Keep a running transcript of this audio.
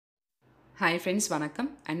Hi friends, வணக்கம்.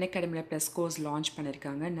 Unacademy Plus course launch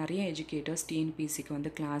பண்ணிருக்காங்க. நிறைய educators TNPSCக்கு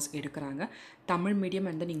வந்து class எடுக்கறாங்க. Tamil medium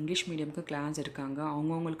and then English மீடியம்க்கு class எடுக்காங்க.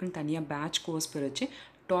 அவங்களுக்கு தனியா batch course பிரிச்சு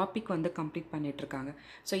டாபிக் வந்து கம்ப்ளீட் பண்ணிட்டு இருக்காங்க.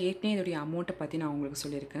 ஸோ ஏற்கனவே இதோடைய அமௌண்ட்டை பற்றி நான் உங்களுக்கு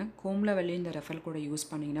சொல்லியிருக்கேன். கோம்லவெளி இந்த ரெஃபரல் கோடை யூஸ்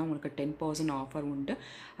பண்ணிங்கன்னா உங்களுக்கு 10% ஆஃபர் உண்டு.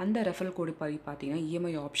 அந்த ரெஃபரல் கோடு பார்த்தீங்கன்னா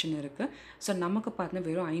இஎம்ஐ ஆப்ஷன் இருக்குது. ஸோ நமக்கு பார்த்தீங்கன்னா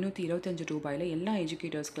வெறும் ₹525 எல்லா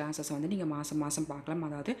எஜுகேட்டர்ஸ் கிளாஸஸ் வந்து நீங்கள் மாதம் மாதம் பார்க்கலாம்.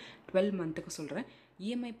 அதாவது 12 மந்த்துக்கு சொல்கிறேன்.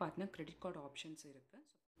 இஎம்ஐ பார்த்தீங்கன்னா கிரெடிட் கார்டு ஆப்ஷன்ஸ் இருக்குது.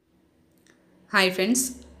 ஹாய் ஃப்ரெண்ட்ஸ்,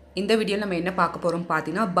 இந்த வீடியோவில் நம்ம என்ன பார்க்க போகிறோம்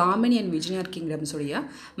பார்த்தீங்கன்னா பாமனி அண்ட் விஜயநகர் கிங்டம்ஸ் உடைய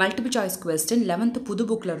மல்டிபிள் சாய்ஸ் கொஸ்டின் 11th புது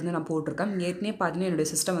புக்கில் இருந்து நான் போட்டிருக்கேன். ஏற்கனவே பார்த்தீங்கன்னா என்னுடைய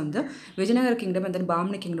சிஸ்டம் வந்து Vijayanagar kingdom and then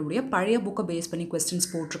Bahmani kingdom உடைய பழைய புக்கை பேஸ் பண்ணி கொஸ்டின்ஸ்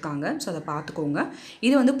போட்டிருக்காங்க. ஸோ அதை பார்த்துக்கோங்க.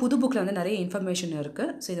 இது வந்து புது புக்கில் வந்து நிறைய இன்ஃபர்மேஷன்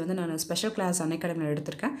இருக்குது. ஸோ இது வந்து நான் ஸ்பெஷல் கிளாஸ் அன்அகாடமியில்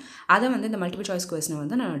எடுத்திருக்கேன். அதை வந்து இந்த மல்டிபிள் சாய்ஸ் கொஸ்டினை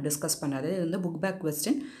வந்து நான் டிஸ்கஸ் பண்ணேன். இது வந்து புக் பேக்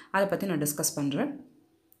கொஸ்டின், அதை பற்றி நான் டிஸ்கஸ் பண்ணுறேன்.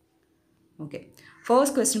 ஓகே,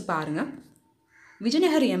 ஃபர்ஸ்ட் கொஸ்டின் பாருங்கள்.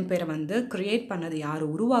 விஜயநகர் எம்பையரை வந்து கிரியேட் பண்ணது யார்,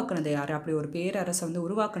 உருவாக்குனது யார், அப்படி ஒரு பேரரசை வந்து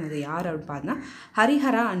உருவாக்குனது யார் அப்படின்னு பார்த்தீங்கன்னா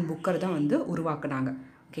ஹரிஹரா அண்ட் புக்கர் தான் வந்து உருவாக்குனாங்க.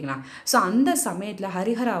 ஓகேங்களா? ஸோ அந்த சமயத்தில்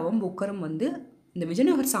ஹரிஹராவும் புக்கரும் வந்து இந்த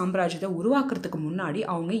விஜயநகர் சாம்ராஜ்யத்தை உருவாக்குறதுக்கு முன்னாடி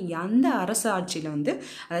அவங்க எந்த அரசு ஆட்சியில் வந்து,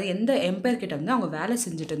 அதாவது எந்த எம்பையர் கிட்ட வந்து அவங்க வேலை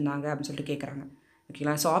செஞ்சுட்டு இருந்தாங்க அப்படின்னு சொல்லிட்டு கேட்குறாங்க.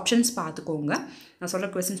 ஓகேங்களா? ஸோ ஆப்ஷன்ஸ் பார்த்துக்கோங்க. நான் சொல்கிற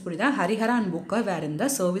கொஸ்டின்ஸ் புரியுதா? Harihara and Booker where in the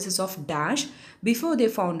services of dash before they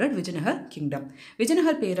founded Vijayanagar kingdom.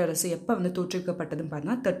 Vijayanagar பேரரசு எப்போ வந்து தோற்றுவிக்கப்பட்டதுன்னு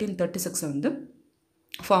பார்த்தீங்கன்னா 1336 வந்து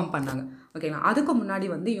ஃபார்ம் பண்ணாங்க. ஓகேங்களா? அதுக்கு முன்னாடி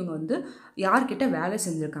வந்து இவங்க வந்து யார்கிட்ட வேலை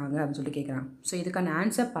செஞ்சுருக்காங்க அப்படின்னு சொல்லிட்டு கேட்குறாங்க. ஸோ இதுக்கான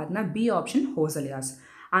ஆன்சர் பார்த்தீங்கன்னா பி ஆப்ஷன் ஹோசலியாஸ்.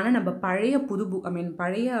 ஆனால் நம்ம பழைய புது புக்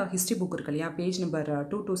பழைய ஹிஸ்ட்ரி புக் இருக்கு இல்லையா, பேஜ் நம்பர்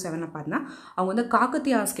 227 பார்த்தீங்கன்னா அவங்க வந்து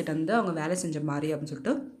காக்கத்தியாஸ் கிட்ட வந்து அவங்க வேலை செஞ்ச மாதிரி அப்படின்னு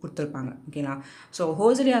சொல்லிட்டு கொடுத்துருப்பாங்க. ஓகேங்களா? ஸோ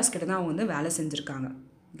ஹோசலியாஸ் கிட்ட தான் அவங்க வந்து வேலை செஞ்சுருக்காங்க.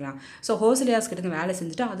 ஓகேங்களா? ஸோ ஹோசலியாஸ் கிட்ட வேலை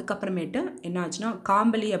செஞ்சுட்டு அதுக்கப்புறமேட்டு என்ன ஆச்சுன்னா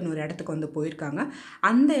காம்பலி அப்படின்னு ஒரு இடத்துக்கு வந்து போயிருக்காங்க.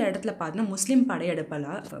 அந்த இடத்துல பார்த்தீங்கன்னா முஸ்லீம்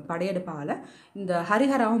படையெடுப்பால் இந்த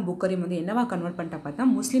ஹரிஹராவும் புக்கரையும் வந்து என்னவா கன்வெர்ட் பண்ணிட்டா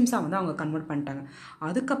பார்த்தீங்கன்னா முஸ்லீம்ஸாக வந்து அவங்க கன்வெர்ட் பண்ணிட்டாங்க.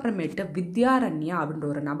 அதுக்கப்புறமேட்டு வித்யாரண்யா அப்படின்ற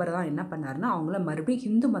ஒரு நபர் தான் என்ன பண்ணாருன்னா அவங்கள மறுபடியும்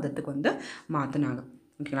ஹிந்து மதத்துக்கு வந்து மாற்றினாங்க.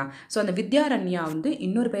 ஓகேங்களா? ஸோ அந்த வித்யாரண்யா வந்து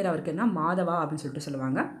இன்னொரு பேர் அவருக்கு என்ன மாதவா அப்படின்னு சொல்லிட்டு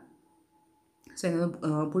சொல்லுவாங்க. ஸோ இந்த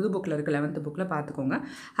புது புக்கில் இருக்குது 11th புக்கில் பார்த்துக்கோங்க.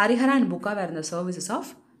 ஹரிஹரா அண்ட் புக்கா வேர் இந்த services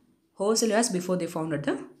of ஹோசலியாஸ் before they founded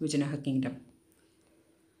the Vijayanagar kingdom.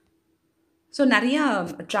 So நிறையா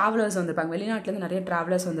ட்ராவலர்ஸ் வந்திருப்பாங்க, வெளிநாட்டிலேருந்து நிறைய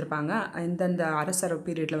ட்ராவலர்ஸ் வந்திருப்பாங்க. இந்தந்த அரசர்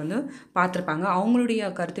பீரியடில் வந்து பார்த்துருப்பாங்க. அவங்களுடைய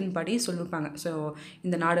கருத்தின்படி சொல்லியிருப்பாங்க. ஸோ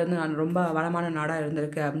இந்த நாடு வந்து ரொம்ப வளமான நாடாக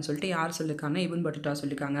இருந்திருக்கு அப்படின்னு சொல்லிட்டு யார் சொல்லியிருக்காங்கன்னா இபின் பட்டுட்டா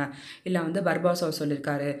சொல்லியிருக்காங்க, இல்லை வந்து பர்பாசோ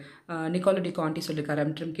சொல்லியிருக்காரு, நிக்கோலோ டி காண்டி சொல்லியிருக்காரு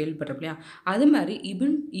அப்படின்னு கேள்விப்பட்டிருப்போம் இல்லையா. அது மாதிரி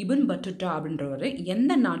இபின் பட்டுட்டா அப்படின்றவர்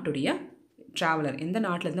எந்த நாட்டுடைய ட்ராவலர், எந்த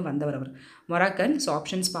நாட்டிலேருந்து வந்தவர் அவர்? மொராக்கன். ஸோ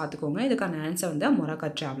ஆப்ஷன்ஸ் பார்த்துக்கோங்க. இதுக்கான ஆன்சர் வந்து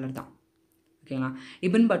மொராக்கன் ட்ராவலர் தான். ஓகேங்களா?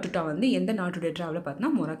 இபின் பட்டுட்டா வந்து எந்த நாட்டுடைய ட்ராவலர்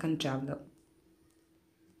பார்த்தீங்கன்னா மொராக்கன் ட்ராவலர்.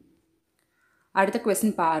 அடுத்த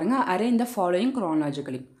கொஸ்டின் பாருங்கள். அரேஞ்ச் த ஃபாலோயிங்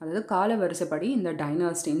குரோனாலஜிக்கலி, அதாவது கால வரிசைப்படி இந்த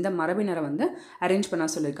டைனாஸ்டி இந்த மரபினரை வந்து அரேஞ்ச் பண்ண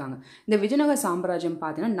சொல்லியிருக்காங்க. இந்த விஜயநகர் சாம்ராஜ்யம்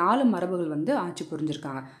பார்த்தீங்கன்னா 4 மரபுகள் வந்து ஆட்சி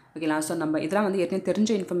புரிஞ்சிருக்காங்க. ஓகேங்களா? ஸோ நம்ம இதெல்லாம் வந்து ஏற்கனவே தெரிஞ்ச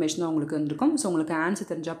இன்ஃபர்மேஷன் தான் உங்களுக்கு இருந்திருக்கும். ஸோ உங்களுக்கு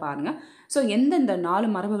ஆன்சர் தெரிஞ்சால் பாருங்கள். ஸோ எந்தெந்த 4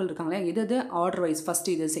 மரபுகள் இருக்காங்களே, எது ஆர்டர் வைஸ்,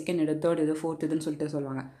 ஃபஸ்ட்டு இது, செகண்ட் இது, தேர்ட் இது, ஃபோர்த் இதுன்னு சொல்லிட்டு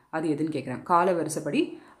சொல்லுவாங்க. அது எதுன்னு கேட்குறேன். கால வரிசைப்படி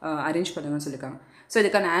அரேஞ்ச் பண்ணுங்கன்னு சொல்லியிருக்காங்க. ஸோ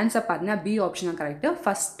இதுக்கான ஆன்சர் பார்த்தீங்கன்னா பி ஆப்ஷன் தான் கரெக்டு.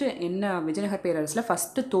 ஃபஸ்ட்டு என்ன விஜயநகர் பேரரசில்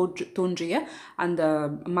ஃபஸ்ட்டு தோன்றிய அந்த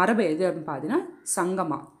மரபு எது அப்படின்னு பார்த்தீங்கன்னா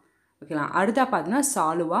சங்கமா. ஓகேங்களா? அடுத்தா பார்த்தீங்கன்னா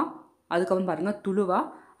சாலுவா, அதுக்கப்புறம் பார்த்தீங்கன்னா துளுவா,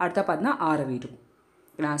 அடுத்தா பார்த்தீங்கன்னா ஆரவீடு.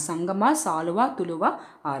 ஓகேங்களா? சங்கமா, சாலுவா, துளுவா,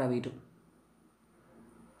 ஆரவீடு.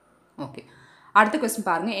 ஓகே, அடுத்த கொஸ்டின்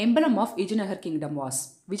பாருங்கள். Emblem of Vijayanagar kingdom was.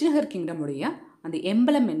 Vijayanagar kingdom உடைய அந்த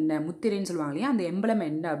எம்பலம் என்ன, முத்திரைன்னு சொல்லுவாங்க இல்லையா, அந்த எம்பலம்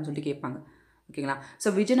என்ன அப்படின்னு சொல்லிட்டு கேட்பாங்க. ஓகேங்களா? ஸோ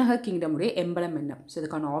விஜயநகர் கிங்டமுடைய எம்பலம் என்ன? ஸோ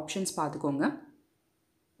இதுக்கான ஆப்ஷன்ஸ் பார்த்துக்கோங்க.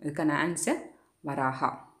 இதுக்கான ஆன்சர் வராஹா.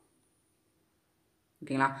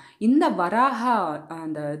 ஓகேங்களா? இந்த வராஹா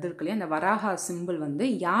அந்த இது இருக்கு இல்லையா, இந்த வராஹா சிம்பிள் வந்து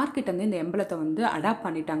யார்கிட்டேருந்து இந்த எம்பலத்தை வந்து அடாப்ட்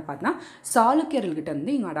பண்ணிட்டாங்க பார்த்தீங்கன்னா சாளுக்கியர்கள்கிட்ட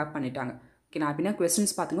இருந்து இவங்க அடாப்ட் பண்ணிட்டாங்க. ஓகேங்களா? அப்படின்னா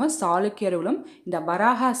கொஸ்டின்ஸ் பார்த்துக்கோங்க. சாளுக்கியர்களும் இந்த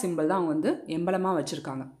வராஹா சிம்பிள் தான் அவங்க வந்து எம்பலமாக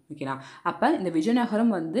வச்சுருக்காங்க. ஓகேங்களா? அப்போ இந்த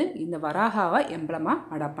விஜயநகரம் வந்து இந்த வராஹாவை எம்பலமாக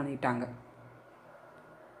அடாப்ட் பண்ணிட்டாங்க.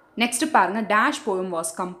 நெக்ஸ்ட் பாருங்கள். Dash poem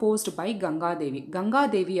was composed by Ganga Devi.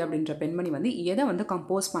 Ganga Devi அப்படின்ற பெண்மணி வந்து எதை வந்து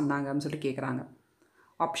கம்போஸ் பண்ணாங்க அப்படின்னு சொல்லிட்டு கேட்குறாங்க.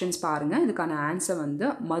 ஆப்ஷன்ஸ் பாருங்கள். இதுக்கான ஆன்சர் வந்து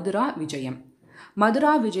மதுரா விஜயம்.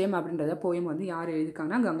 மதுரா விஜயம் அப்படின்றத போயம் வந்து யார்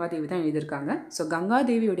எழுதியிருக்காங்கன்னா கங்காதேவி தான் எழுதியிருக்காங்க. ஸோ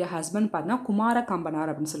கங்காதேவியுடைய ஹஸ்பண்ட் பார்த்தீங்கன்னா குமார கம்பனார்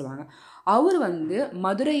அப்படின்னு சொல்லுவாங்க. அவர் வந்து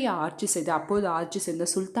மதுரையை ஆட்சி செய்து அப்போது ஆட்சி செய்த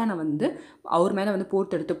சுல்தானை வந்து அவர் மேலே வந்து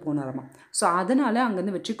போட்டு எடுத்து போனாராமா. ஸோ அதனால்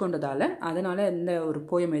அங்கேருந்து வெற்றி கொண்டதால் அதனால் இந்த ஒரு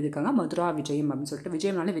போயம் எழுதியிருக்காங்க மதுரா விஜயம் அப்படின்னு சொல்லிட்டு.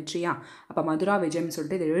 விஜயம்னால வெற்றியா, அப்போ மதுரா விஜயம்னு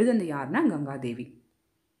சொல்லிட்டு இதை எழுதுனது யாருன்னா Ganga Devi.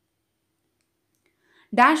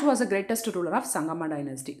 Dash was the greatest ruler of Sangma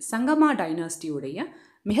dynasty. Sangma டைனஸ்டியுடைய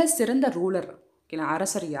மிக சிறந்த ரூலர் ஓகேங்களா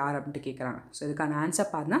அரசர் யார் அப்படின்ட்டு கேட்குறாங்க. ஸோ இதுக்கான ஆன்சர்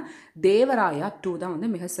பார்த்தீங்கன்னா தேவராயா 2 தான் வந்து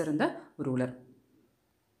மிக சிறந்த ரூலர்.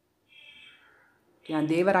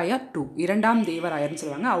 தேவராயா 2 2ஆம் தேவராயர்னு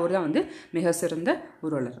சொல்லுவாங்க. அவர் தான் வந்து மிக சிறந்த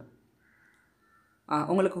ரூலர்.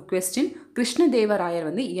 உங்களுக்கு கொஸ்டின், கிருஷ்ணதேவராயர்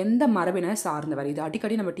வந்து எந்த மரபினை சார்ந்தவர்? இது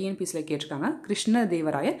அடிக்கடி நம்ம டிஎன்பிசியில் கேட்டிருக்காங்க.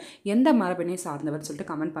 கிருஷ்ணதேவராயர் எந்த மரபினை சார்ந்தவர் சொல்லிட்டு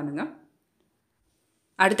கமெண்ட் பண்ணுங்கள்.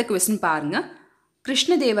 அடுத்த கொஸ்டின் பாருங்கள்.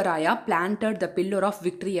 Krishnadevaraya planted the pillar of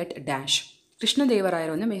victory at dash.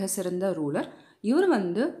 Krishnadevarayar வந்து மிக சிறந்த ரூலர். இவர்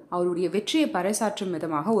வந்து அவருடைய வெற்றியை பறைசாற்றும்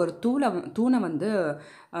விதமாக ஒரு தூணை வந்து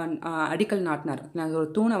அடிக்கல் நாட்டினார். ஒரு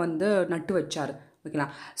தூணை வந்து நட்டு வச்சார் ஓகேங்களா.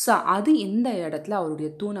 ஸோ அது எந்த இடத்துல அவருடைய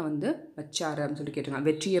தூணை வந்து வச்சார் அப்படின்னு சொல்லி கேட்டிருக்காங்க.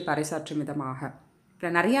 வெற்றியை பறைசாற்றும் விதமாக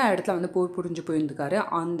நிறையா இடத்துல வந்து போர் புரிஞ்சு போயிருந்துருக்காரு.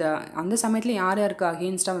 அந்த சமயத்தில் யார் யாருக்கு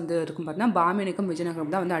அகெயின்ஸ்டாக வந்து இருக்கும் பார்த்தீங்கன்னா பாமினிக்கும்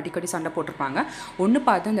விஜயநகரம் தான் வந்து அடிக்கடி சண்டை போட்டிருப்பாங்க. ஒன்று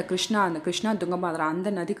பார்த்து அந்த கிருஷ்ணா துங்கபாத்ரா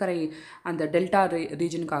அந்த நதிக்கரை அந்த டெல்டா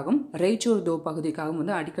ரீஜனுக்காகவும் ரெய்ச்சூர் தோ பகுதிக்காகவும்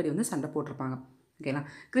வந்து அடிக்கடி வந்து சண்டை போட்டிருப்பாங்க ஓகேங்களா.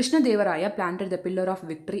 Krishnadevaraya planted the pillar of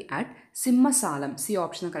victory at சிம்மசாலம். C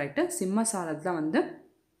option correct. சிம்மசாலத்தில் வந்து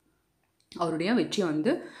அவருடைய வெற்றியை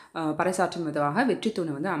வந்து பறைசாற்றும் விதமாக வெற்றி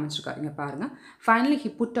தூணை வந்து அமைச்சிருக்காரு. இங்கே பாருங்கள். Finally he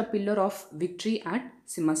put a pillar of victory at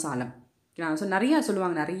சிம்மசாலம். So நிறையா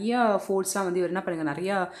சொல்லுவாங்க, நிறையா ஃபோர்ட்ஸ்லாம் வந்து இவர் என்ன பண்ணிருக்காரு,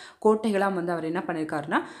 நிறையா கோட்டைகளாக வந்து அவர் என்ன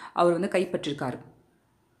பண்ணியிருக்காருன்னா அவர் வந்து கைப்பற்றிருக்காரு.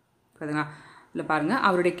 பார்த்தீங்களா இல்லை பாருங்கள்.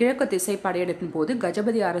 அவருடைய கிழக்கு திசை படையெடுப்பின் போது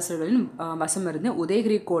கஜபதி அரசர்களின் வசம் இருந்து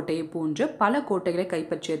உதயகிரி கோட்டையை போன்று பல கோட்டைகளை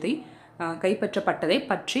கைப்பற்றப்பட்டதை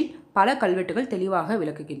பற்றி பல கல்வெட்டுகள் தெளிவாக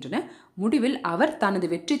விளக்குகின்றன. முடிவில் அவர் தனது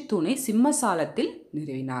வெற்றி தூணை சிம்மசாலத்தில்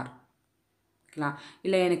நிறுவினார்.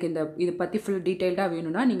 இல்லை எனக்கு இதை பற்றி ஃபுல் டீட்டெயில்டாக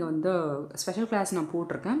வேணும்னா நீங்கள் வந்து ஸ்பெஷல் கிளாஸ் நான்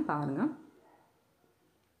போட்டிருக்கேன் பாருங்கள்.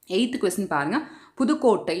 8th கொஸ்டின் பாருங்கள்.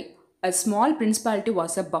 Pudukkottai a small principality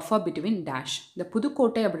was a buffer between dash. இந்த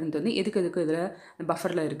புதுக்கோட்டை அப்படின்றது வந்து எதுக்கு இதில்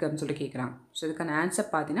பஃபரில் இருக்குது அப்படின்னு சொல்லி கேட்குறாங்க. ஸோ இதுக்கான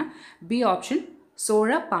ஆன்சர் பார்த்தீங்கன்னா B option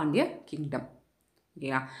Chola Pandya kingdom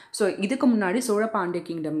ஓகேங்களா. ஸோ இதுக்கு முன்னாடி சோழ பாண்டிய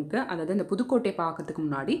கிங்டமுக்கு அதாவது இந்த புதுக்கோட்டை பார்க்கறதுக்கு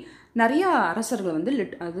முன்னாடி நிறையா அரசர்கள் வந்து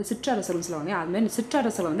அதாவது சிற்றரசர்கள் சொல்லுவாங்க. அதுமாதிரி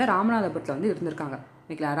சிற்றரசர்கள் வந்து ராமநாதபுரத்தில் வந்து இருந்திருக்காங்க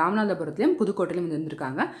ஓகேங்களா. ராமநாதபுரத்துலேயும் புதுக்கோட்டையிலும் வந்து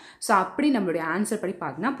இருந்திருக்காங்க. ஸோ அப்படி நம்மளுடைய ஆன்சர் படி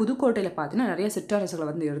பார்த்தீங்கன்னா புதுக்கோட்டையில் பார்த்தீங்கன்னா நிறைய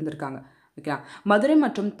சிற்றரசர்கள் வந்து இருந்திருக்காங்க ஓகேங்களா. மதுரை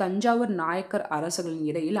மற்றும் தஞ்சாவூர் நாயக்கர் அரசர்களின்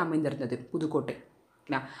இடையில் அமைந்திருந்தது புதுக்கோட்டை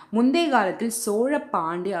ஓகேங்களா. முந்தைய காலத்தில் சோழ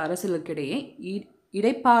பாண்டிய அரசர்களுக்கிடையே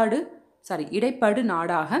இடைப்பாடு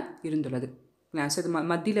நாடாக இருந்துள்ளது. ஸோ இது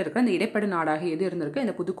மத்தியில் இருக்கிற இந்த இடைப்படு நாடாக எது இருந்திருக்கு,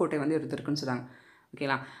 இந்த புதுக்கோட்டை வந்து இருந்திருக்குன்னு சொல்கிறாங்க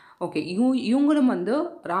ஓகேங்களா. ஓகே, இவங்களும் வந்து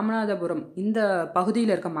ராமநாதபுரம் இந்த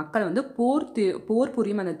பகுதியில் இருக்க மக்கள் வந்து போர்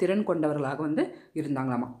புரியும் அந்த திறன் கொண்டவர்களாக வந்து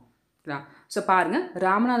இருந்தாங்களாமா ஓகேங்களா. ஸோ பாருங்கள்,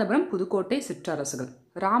 ராமநாதபுரம் புதுக்கோட்டை சிற்றரசுகள்.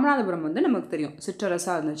 ராமநாதபுரம் வந்து நமக்கு தெரியும்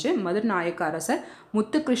சிற்றரசாக இருந்துச்சு. மதுரை நாயக்க அரசர்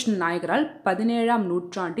முத்துகிருஷ்ண நாயகரால் 17ஆம்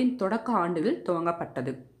நூற்றாண்டின் தொடக்க ஆண்டுகளில்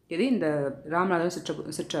துவங்கப்பட்டது. இது இந்த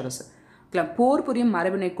ராமநாதபுரம் சிற்றரசு. போர் புரியும்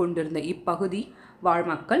மரபினை கொண்டிருந்த இப்பகுதி வாழ்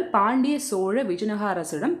மக்கள் பாண்டிய சோழ விஜயநகர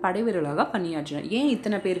அரசிடம் படைவீரர்களாக பணியாற்றினர். ஏன்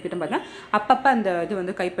இத்தனை பேர்கிட்ட பார்த்தீங்கன்னா அப்பப்போ அந்த இது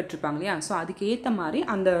வந்து கைப்பற்றிருப்பாங்க இல்லையா. ஸோ அதுக்கு ஏற்ற மாதிரி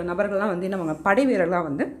அந்த நபர்கள்லாம் வந்து என்ன படைவீரர்களாக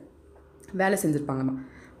வந்து வேலை செஞ்சுருப்பாங்கம்மா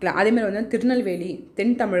ஓகேங்களா. அதேமாதிரி வந்து திருநெல்வேலி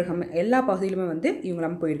தென் தமிழகம் எல்லா பகுதியிலுமே வந்து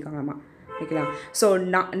இவங்களாம் போயிருக்காங்கம்மா ஓகேங்களா. ஸோ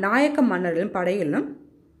நாயக்க மன்னர்களும் படைகளிலும்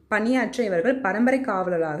பணியாற்ற இவர்கள் பரம்பரை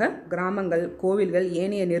காவலராக கிராமங்கள், கோவில்கள்,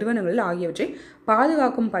 ஏனைய நிறுவனங்கள் ஆகியவற்றை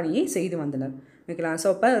பாதுகாக்கும் பணியை செய்து வந்தனர் ஓகேங்களா. ஸோ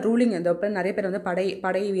இப்போ ரூலிங் இப்போ நிறைய பேர் வந்து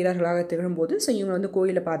படை வீரர்களாக திகழும்போது ஸோ இவங்க வந்து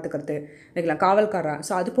கோயிலை பார்த்துக்கிறது ஓகேங்களா, காவல்காரா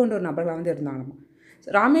ஸோ அது போன்ற ஒரு நபர்களாக வந்து இருந்தாங்கம்மா.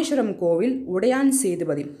 ராமேஸ்வரம் கோவில் உடையான்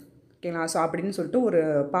சேதுபதி ஓகேங்களா. ஸோ அப்படின்னு சொல்லிட்டு ஒரு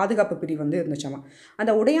பாதுகாப்பு பிரிவு வந்து இருந்துச்சாமா.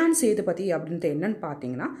 அந்த உடையான் சேதுபதி அப்படின்ட்டு என்னன்னு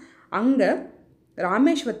பார்த்தீங்கன்னா அங்கே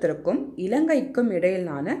ராமேஸ்வரத்திற்கும் இலங்கைக்கும்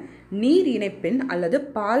இடையிலான நீர் இணைப்பின் அல்லது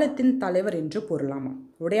பாலத்தின் தலைவர் என்று பொருளாமா.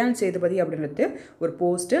 உடையான் சேதுபதி அப்படின்றது ஒரு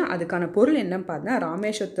போஸ்ட்டு. அதுக்கான பொருள் என்னன்னு பார்த்தா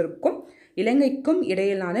ராமேஸ்வரத்திற்கும் இலங்கைக்கும்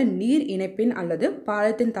இடையிலான நீர் இணைப்பின் அல்லது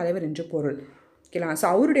பாலத்தின் தலைவர் என்று பொருள் ஓகேங்களா.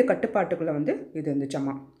 ஸோ அவருடைய கட்டுப்பாட்டுக்குள்ளே வந்து இது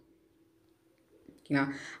இருந்துச்சாமா ஓகேங்களா.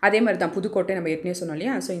 அதே மாதிரி தான் புதுக்கோட்டை நம்ம ஏற்கனவே சொன்னோம்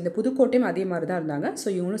இல்லையா. ஸோ இந்த புதுக்கோட்டையும் அதே மாதிரி தான் இருந்தாங்க. ஸோ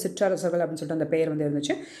இவங்களும் சிற்றரசர்கள் அப்படின்னு சொல்லிட்டு அந்த பெயர் வந்து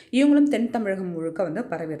இருந்துச்சு. இவங்களும் தென் தமிழகம் முழுக்க வந்து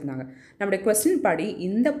பரவி இருந்தாங்க. நம்முடைய கொஸ்டின் படி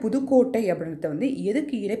இந்த புதுக்கோட்டை அப்படின்றத வந்து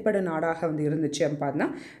எதுக்கு இடைப்படு நாடாக வந்து இருந்துச்சு அப்படின்னு பார்த்தீங்கன்னா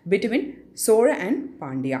between Chola and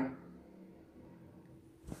Pandya.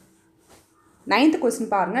 9th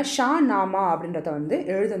question பாருங்கள். ஷா நாமா அப்படின்றத வந்து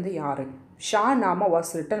எழுதுனது யார்? ஷா நாமா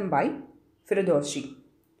வாஸ் ரிட்டன் பை ஃபிரதோஷி.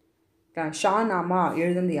 ஷா நாமா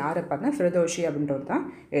எழுதுனது யார் பார்த்தீங்கன்னா ஃபிரதோஷி அப்படின்றவர் தான்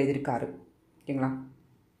எழுதியிருக்காரு ஓகேங்களா.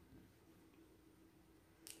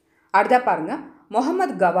 அடுத்தா பாருங்கள்.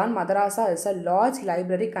 Mohammed Gawan madrasa is a large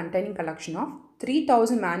library containing collection of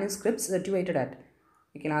 3000 manuscripts situated at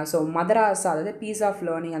ஓகேங்களா. ஸோ மதராசா, அதாவது பீஸ் ஆஃப்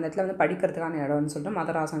லேர்னிங், அந்த இடத்துல வந்து படிக்கிறதுக்கான இடம்னு சொல்லிட்டு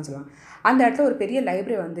மதராசான்னு சொல்லுவாங்க. அந்த இடத்துல ஒரு பெரிய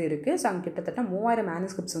லைப்ரரி வந்து இருக்குது. ஸோ அங்கே கிட்டத்தட்ட 3000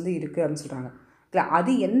 மேனுஸ்கிரிப்ட்ஸ் வந்து இருக்குது அப்படின்னு சொல்கிறாங்க. இல்லை,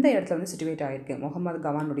 அது எந்த இடத்துல வந்து சிச்சுவேட் ஆகிருக்கு? முகமது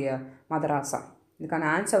கவானுடைய மதராசா. இதுக்கான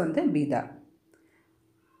ஆன்சர் வந்து பீதா.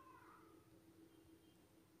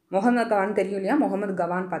 முகமது கவான் தெரியும் இல்லையா? முகமது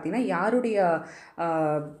கவான் பார்த்தீங்கன்னா யாருடைய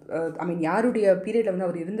யாருடைய பீரியடில் வந்து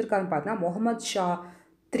அவர் இருந்திருக்காருன்னு பார்த்தீங்கன்னா முகமது ஷா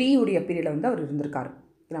 3 உடைய பீரியடில் வந்து அவர் இருந்திருக்காரு.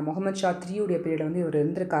 ஏன்னா முகமது ஷா 3 உடைய பீரியடில் வந்து இவர்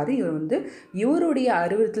இருந்திருக்காரு. இவர் வந்து இவருடைய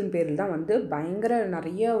அறிவுறுத்தலின் பேரில் தான் வந்து பயங்கர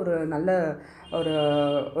நிறைய ஒரு நல்ல ஒரு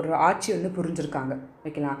ஒரு ஆட்சி வந்து புரிஞ்சிருக்காங்க.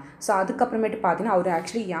 ஓகேங்களா. ஸோ அதுக்கப்புறமேட்டு பார்த்தீங்கன்னா அவர்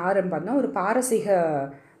ஆக்சுவலி யாருன்னு பார்த்தீங்கன்னா ஒரு பாரசீக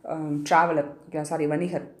ட்ராவலர்,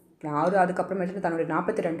 வணிகர். அவர் அதுக்கப்புறமேட்டு தன்னுடைய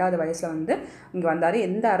 42வது வயசில் வந்து இங்கே வந்தார்.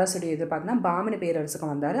 எந்த அரசுடைய இது பார்த்தீங்கன்னா பாமனி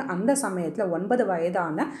பேரரசுக்கு வந்தார். அந்த சமயத்தில் 9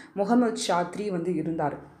 வயதான முகமது ஷா 3 வந்து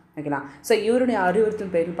இருந்தார். ஓகேங்களா. ஸோ இவருடைய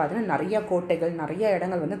அறிவுறுத்தின் பேரில் பார்த்தீங்கன்னா நிறைய கோட்டைகள், நிறைய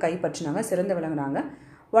இடங்கள் வந்து கைப்பற்றினாங்க, சிறந்து விளங்குனாங்க.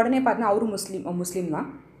 உடனே பார்த்தீங்கன்னா அவரும் முஸ்லீம் தான்.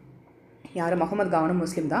 யார்? முகமது கவானும்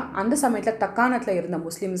முஸ்லீம் தான். அந்த சமயத்தில் தக்காணத்தில் இருந்த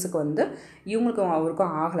முஸ்லீம்ஸுக்கு வந்து இவங்களுக்கும்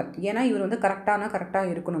அவருக்கும் ஆகலை. ஏன்னா இவர் வந்து கரெக்டாக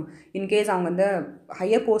இருக்கணும். இன்கேஸ் அவங்க வந்து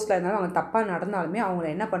ஹையர் போஸ்ட்டில் இருந்தாலும் அவங்க தப்பாக நடந்தாலுமே அவங்கள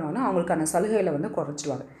என்ன பண்ணுவாங்கன்னா அவங்களுக்கான சலுகைகளை வந்து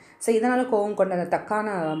குறைச்சிடுவாங்க. ஸோ இதனால் கோவம் கொண்ட அந்த தக்கான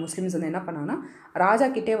முஸ்லீம்ஸ் வந்து என்ன பண்ணாங்கன்னா ராஜா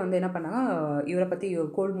கிட்டே வந்து என்ன பண்ணாங்க, இவரை பற்றி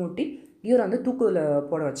கோல் மூட்டி இவரை வந்து தூக்குல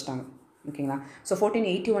போட வச்சுட்டாங்க. ஓகேங்களா. ஸோ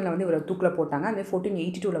 1481 வந்து இவரை தூக்கில் போட்டாங்க. அந்த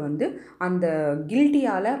 1482 வந்து அந்த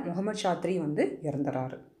கில்ட்டியால் முகமது ஷா 3 வந்து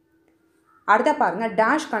இறந்துறாரு. அடுத்த பாருங்கள்,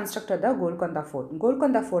 டேஷ் கன்ஸ்ட்ரக்டர் த கோல்கொண்டா ஃபோர்ட்.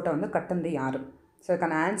 கோல்கொண்டா ஃபோர்ட்டை வந்து கட்டுனது யார்? ஸோ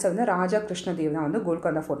அதுக்கான ஆன்சர் வந்து ராஜா கிருஷ்ணதேவ் தான் வந்து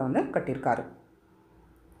கோல்கொண்டா ஃபோர்ட்டை வந்து கட்டியிருக்காரு.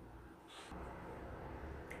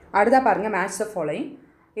 அடுத்த பாருங்கள், மேட்ச் த ஃபாலோயிங்.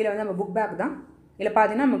 இதில் வந்து நம்ம புக் பேக் தான். இதில்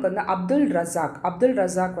பார்த்தீங்கன்னா நமக்கு வந்து அப்துல்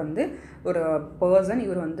ரஸாக் வந்து ஒரு பர்சன்.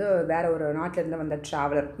 இவர் வந்து வேறு ஒரு நாட்டிலேருந்து வந்த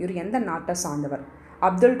ட்ராவலர். இவர் எந்த நாட்டை சார்ந்தவர்?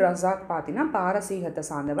 அப்துல் ரஸாக் பார்த்தீங்கன்னா பாரசீகத்தை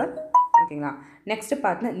சார்ந்தவர். ஓகேங்களா. நெக்ஸ்ட்டு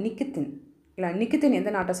பார்த்தீங்கன்னா நிக்கித்தின் எந்த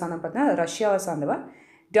நாட்டை சார்ந்தவர்? பார்த்தீங்கன்னா ரஷ்யாவை சார்ந்தவர்.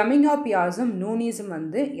 டொமிங்கோபியாஸும் நூனிஸும்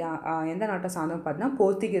வந்து எந்த நாட்டை சார்ந்தவர்? பார்த்தீங்கன்னா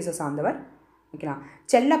போர்த்துகீஸை சார்ந்தவர். ஓகேங்களா.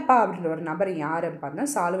 செல்லப்பா அப்படின்ற ஒரு நபர் யாருன்னு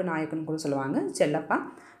பார்த்தீங்கன்னா சாலுவ நாயக்கன்னு கூட சொல்லுவாங்க. செல்லப்பா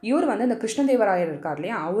இவர் வந்து அந்த கிருஷ்ணதேவராயர் இருக்கார்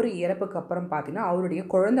இல்லையா, அவர் இறப்புக்கு அப்புறம் பார்த்தீங்கன்னா அவருடைய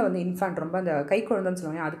குழந்தை வந்து இன்ஃபேண்ட், ரொம்ப அந்த கை குழந்தைன்னு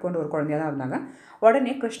சொல்லுவாங்க, அதுக்கு வந்து ஒரு குழந்தையாக தான் இருந்தாங்க.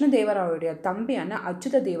 உடனே கிருஷ்ணதேவராயருடைய தம்பியான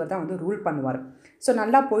அச்சுத தேவர் தான் வந்து ரூல் பண்ணுவார். ஸோ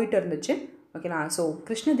நல்லா போயிட்டு இருந்துச்சு. ஓகேங்களா. ஸோ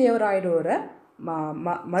கிருஷ்ணதேவராயரோட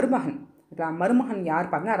மருமகன்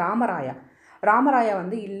யார் பார்த்தீங்கன்னா ராமராயா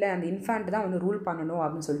வந்து இல்லை, அந்த இன்ஃபேண்ட் தான் வந்து ரூல் பண்ணணும்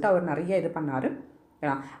அப்படின்னு சொல்லிட்டு அவர் நிறைய இது பண்ணார்.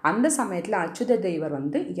 அந்த சமயத்தில் அச்சுத தேவர்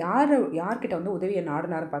வந்து யார்கிட்ட வந்து உதவியை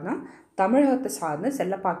நாடினார் பார்த்தா தமிழகத்தை சார்ந்து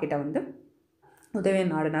செல்லப்பா கிட்ட வந்து உதவியை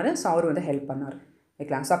நாடினார். ஸோ அவர் வந்து ஹெல்ப் பண்ணார்.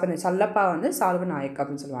 ஓகேங்களா. ஸோ அப்போ இந்த செல்லப்பா வந்து சால்வ நாயக்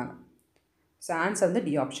அப்படின்னு சொல்லுவாங்க. ஸோ ஆன்சர் வந்து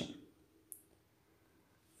டி ஆப்ஷன்.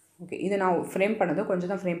 ஓகே, இது நான் ஃப்ரேம் பண்ணது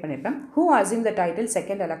கொஞ்சம் தான் ஃப்ரேம் பண்ணியிருப்பேன். Who Asim the title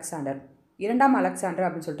second Alexander? 2ஆம் அலெக்சாண்டர்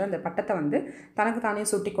அப்படின்னு சொல்லிட்டு அந்த பட்டத்தை வந்து தனக்கு தானே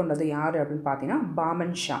சுட்டி கொண்டது யார் அப்படின்னு பார்த்தீங்கன்னா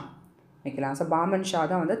பாமன் ஷா. ஓகேங்களா. ஸோ பாமன் ஷா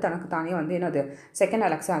தான் வந்து தனக்கு தானே வந்து என்னது செகண்ட்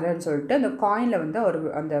அலெக்சாண்டர்னு சொல்லிட்டு அந்த காயினில் வந்து அவர்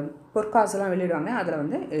அந்த பொற்காசுலாம் வெளியிடுவாங்க, அதில்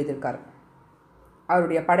வந்து எழுதியிருக்காரு.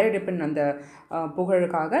 அவருடைய படையெடுப்பின் அந்த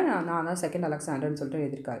புகழுக்காக நான் தான் செகண்ட் அலெக்சாண்டர்னு சொல்லிட்டு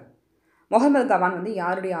எழுதியிருக்காரு. முகமது கவான் வந்து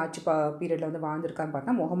யாருடைய ஆட்சி பீரியடில் வந்து வாழ்ந்திருக்காருன்னு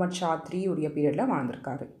பார்த்தா முகமது ஷா 3 உடைய பீரியடில்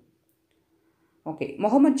வாழ்ந்திருக்காரு. ஓகே,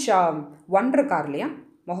 முகமது ஷா 1 இருக்கார் இல்லையா,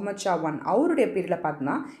 முகமது ஷா 1 அவருடைய பீரியடில்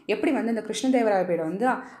பார்த்தோன்னா எப்படி வந்து இந்த கிருஷ்ணதேவராய பீரியட் வந்து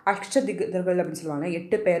அஷ்டதிகர்கள் அப்படின்னு சொல்லுவாங்க,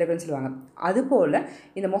 8 பேர்கள்னு சொல்லுவாங்க. அதுபோல்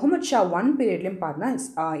இந்த முகமது ஷா 1 பீரியட்லேயும் பார்த்தோன்னா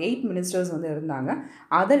 8 மினிஸ்டர்ஸ் வந்து இருந்தாங்க.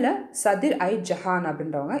 அதில் சதிர் ஐ ஜஹான்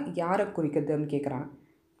அப்படின்றவங்க யாரை குறிக்கிறதுன்னு கேட்குறாங்க.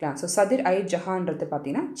 ஸோ சதிர் ஐ ஜஹான்றது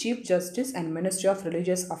பார்த்தீங்கன்னா chief justice and ministry of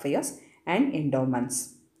religious affairs and endowments.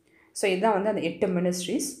 So இதுதான் வந்து அந்த 8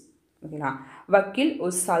 மினிஸ்ட்ரிஸ். ஓகேங்களா. வக்கீல்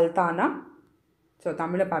உஸ் சல்தானா, ஸோ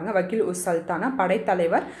தமிழில் பாருங்கள், வக்கீல் உஸ் சல்தானா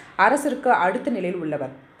படைத்தலைவர், அரசருக்கு அடுத்த நிலையில்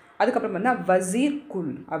உள்ளவர். அதுக்கப்புறம் வந்து வசீர்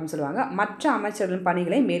குல் அப்படின்னு சொல்லுவாங்க, மற்ற அமைச்சர்களின்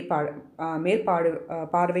பணிகளை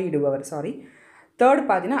பார்வையிடுபவர். தேர்டு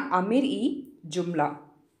பார்த்தீங்கன்னா அமீர் இ ஜும்லா,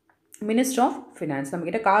 மினிஸ்டர் ஆஃப் ஃபினான்ஸ்.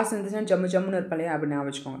 நம்மக்கிட்ட காசு இருந்துச்சுன்னா ஜம்முன்னு இருப்பலையே அப்படின்னு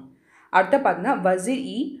வச்சுக்கோங்க. அடுத்த பார்த்தீங்கன்னா வசீர்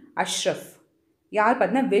இ அஷ்ரஃப், யார்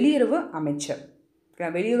பார்த்தீங்கன்னா வெளியுறவு அமைச்சர்.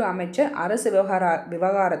 அரசு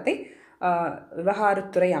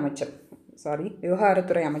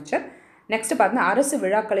விவகாரத்துறை அமைச்சர். நெக்ஸ்ட் பார்த்தீங்கன்னா அரசு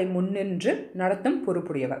விழாக்களை முன்னின்று நடத்தும்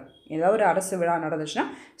பொறுப்புடையவர். ஏதாவது ஒரு அரசு விழா நடந்துச்சுன்னா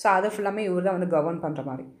ஸோ அதை ஃபுல்லாமே இவர் தான் வந்து கவர்ன் பண்ணுற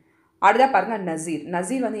மாதிரி. அடுத்தா பாருங்கள்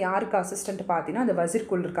நசீர் வந்து யாருக்கு அசிஸ்டன்ட் பார்த்தீங்கன்னா அந்த வசீர்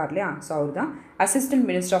குல் இருக்கார் இல்லையா, ஸோ அவர் தான் அசிஸ்டன்ட்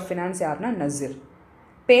மினிஸ்டர் ஆஃப் ஃபினான்ஸ். யாருன்னா நசீர்.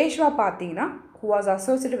 பேஷ்வா பார்த்தீங்கன்னா who was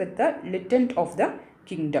associated with the லிட்டன்ட் of the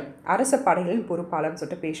kingdom, அரச படைகளின் பொறுப்பாளர்னு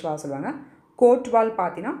சொல்லிட்டு பேஷ்வா சொல்லுவாங்க. கோட்வால்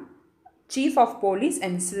பார்த்தீங்கன்னா chief of police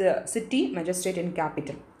and city magistrate in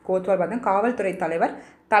capital. Kotwal பார்த்தீங்கன்னா காவல்துறை தலைவர்,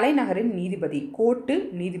 தலைநகரின் நீதிபதி, கோர்ட்டு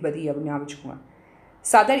நீதிபதி அப்படின்னு ஞாபகம் வச்சுக்கோங்க.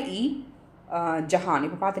 சதர் இ ஜஹான்.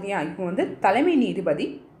 இப்போ பார்த்துட்டியா, இப்போ வந்து தலைமை நீதிபதி,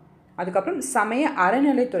 அதுக்கப்புறம் சமய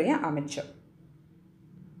அறநிலைத்துறையை அமைச்சர்.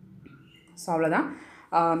 ஸோ அவ்வளோதான்.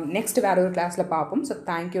 நெக்ஸ்ட் வேறு ஒரு கிளாஸில் பார்ப்போம். So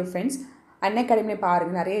thank you friends. அன்அகாடமியில்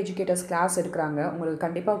பாருங்கள், நிறைய எஜுகேட்டர்ஸ் கிளாஸ் எடுக்கிறாங்க, உங்களுக்கு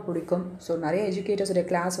கண்டிப்பாக பிடிக்கும். ஸோ நிறைய எஜுகேட்டர்ஸுடைய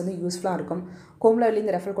கிளாஸ் வந்து யூஸ்ஃபுல்லாக இருக்கும்.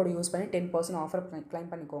 கோம்லர்லேருந்து ரெஃபர் கோட் யூஸ் பண்ணி 10% ஆஃபர்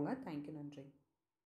கிளைம் பண்ணிக்கோங்க. தேங்க்யூ, நன்றி.